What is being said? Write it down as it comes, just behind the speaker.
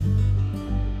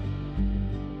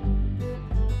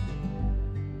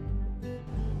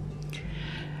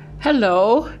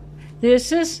Hello,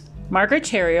 this is Margaret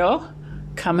Theriault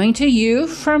coming to you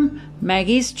from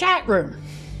Maggie's chat room.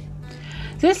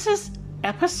 This is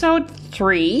episode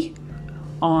 3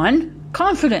 on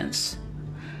confidence,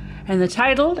 and the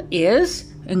title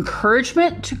is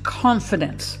Encouragement to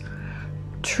Confidence,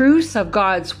 Truths of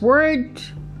God's Word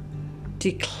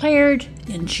Declared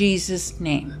in Jesus'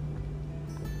 Name.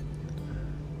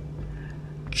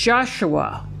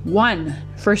 Joshua 1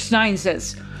 verse 9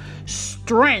 says,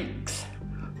 strength,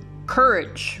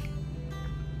 courage.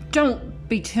 Don't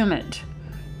be timid.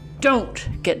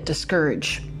 Don't get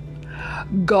discouraged.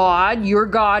 God, your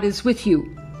God, is with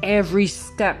you every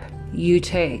step you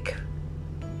take.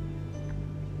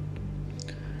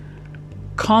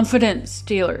 Confidence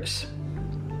stealers.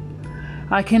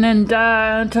 I can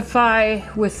identify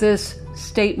with this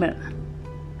statement.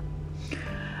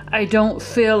 I don't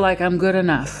feel like I'm good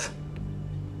enough.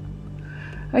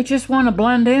 I just want to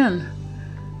blend in,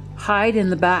 hide in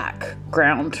the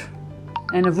background,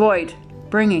 and avoid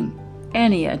bringing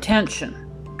any attention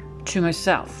to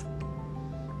myself.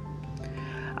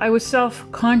 I was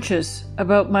self-conscious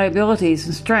about my abilities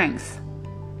and strengths.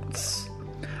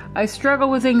 I struggle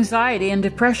with anxiety and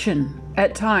depression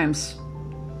at times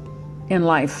in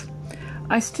life.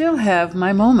 I still have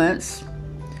my moments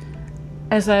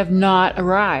as I have not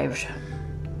arrived.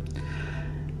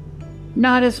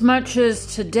 Not as much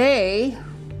as today,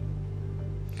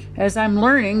 as I'm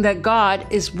learning that God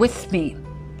is with me.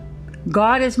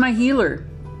 God is my healer.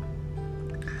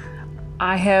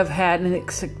 I have had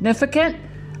a significant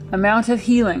amount of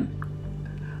healing.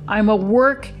 I'm a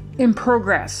work in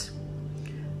progress.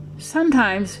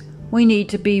 Sometimes we need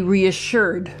to be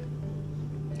reassured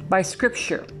by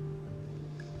Scripture,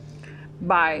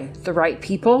 by the right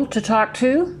people to talk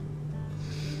to,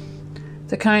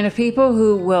 the kind of people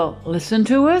who will listen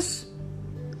to us,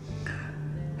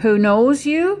 who knows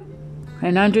you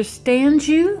and understands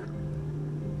you,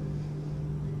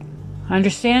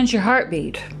 understands your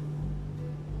heartbeat,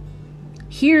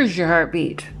 hears your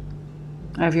heartbeat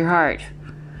of your heart.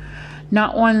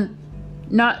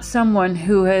 Not someone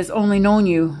who has only known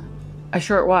you a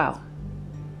short while.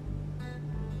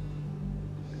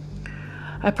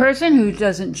 A person who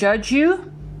doesn't judge you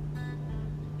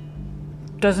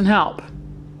doesn't help.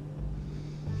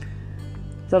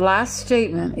 The last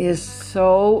statement is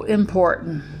so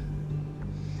important.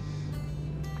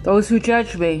 Those who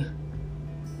judge me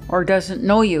or doesn't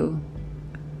know you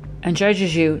and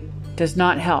judges you does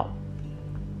not help.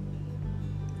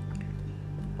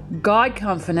 God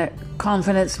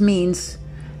confidence means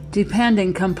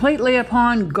depending completely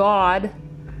upon God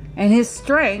and His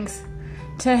strength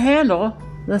to handle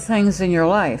the things in your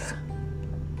life.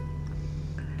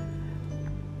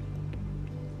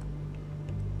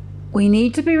 We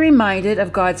need to be reminded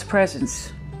of God's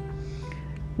presence.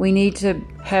 We need to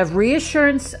have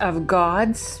reassurance of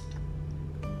God's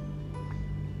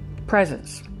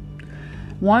presence.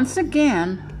 Once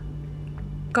again,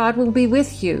 God will be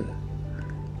with you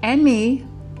and me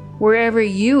wherever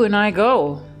you and I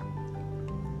go.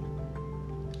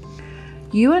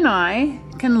 You and I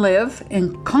can live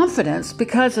in confidence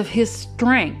because of His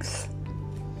strength.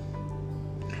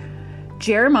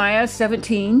 Jeremiah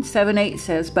 17:7-8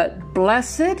 says, but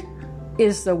blessed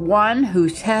is the one who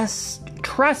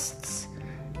trusts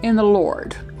in the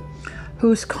Lord,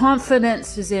 whose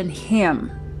confidence is in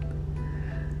Him.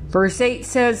 Verse 8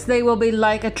 says, they will be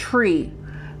like a tree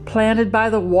planted by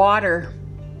the water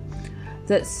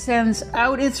that sends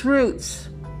out its roots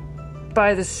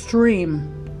by the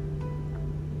stream.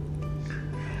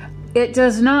 It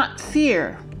does not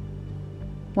fear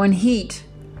when heat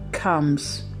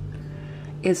comes.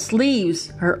 Its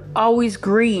leaves are always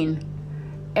green.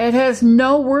 It has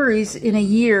no worries in a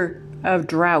year of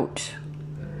drought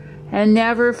and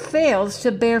never fails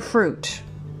to bear fruit.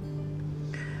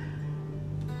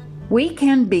 I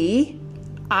can be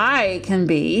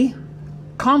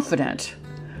confident.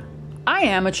 I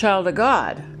am a child of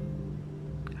God.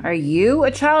 Are you a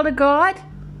child of God?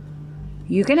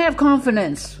 You can have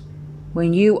confidence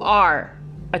when you are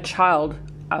a child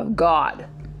of God.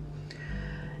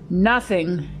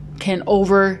 Nothing can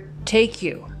overtake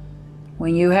you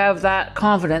when you have that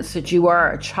confidence that you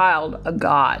are a child of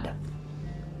God.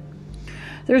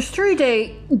 There's 3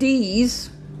 D's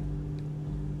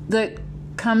that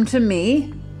come to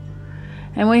me,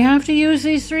 and we have to use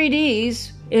these 3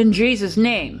 D's in Jesus'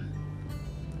 name.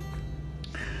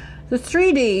 The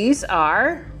 3 D's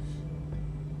are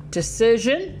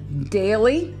decision,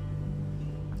 daily,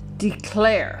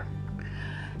 declare.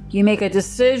 You make a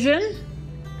decision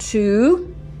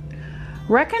to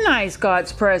recognize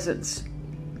God's presence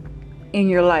in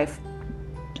your life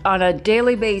on a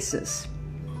daily basis.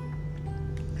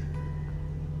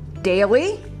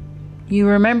 Daily, you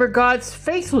remember God's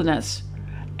faithfulness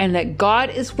and that God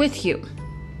is with you.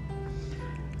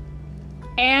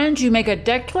 And you make a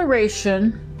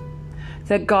declaration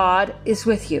that God is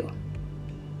with you.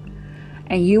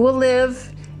 And you will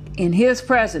live in His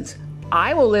presence.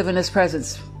 I will live in His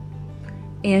presence.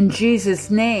 In Jesus'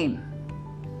 name,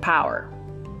 power.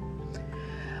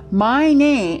 My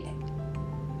name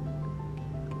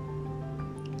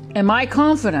and my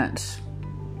confidence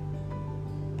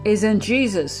is in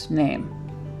Jesus' name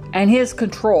and His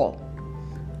control.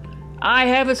 I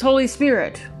have His Holy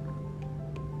Spirit.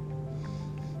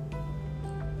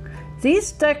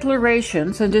 These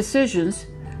declarations and decisions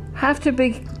have to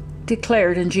be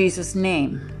declared in Jesus'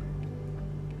 name.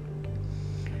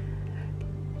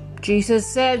 Jesus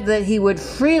said that He would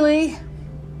freely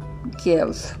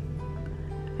give,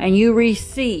 and you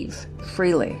receive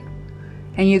freely.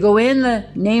 And you go in the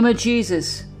name of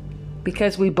Jesus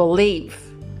because we believe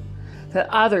that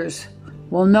others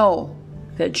will know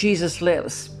that Jesus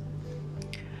lives.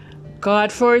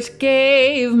 God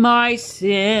forgave my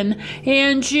sin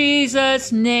in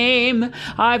Jesus' name.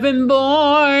 I've been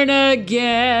born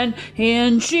again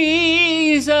in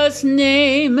Jesus'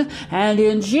 name. And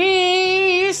in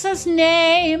Jesus'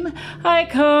 name, I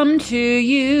come to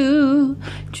you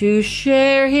to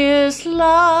share His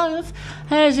love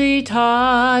as He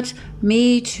taught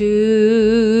me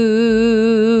to.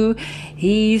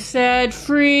 He said,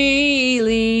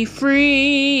 freely,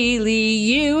 freely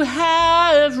you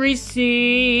have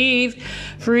received,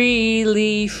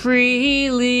 freely,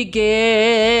 freely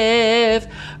give.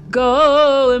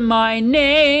 Go in my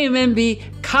name, and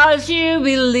because you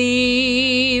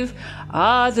believe,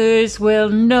 others will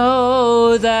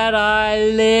know that I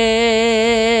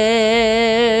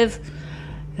live.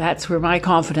 That's where my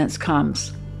confidence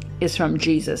comes, is from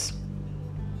Jesus.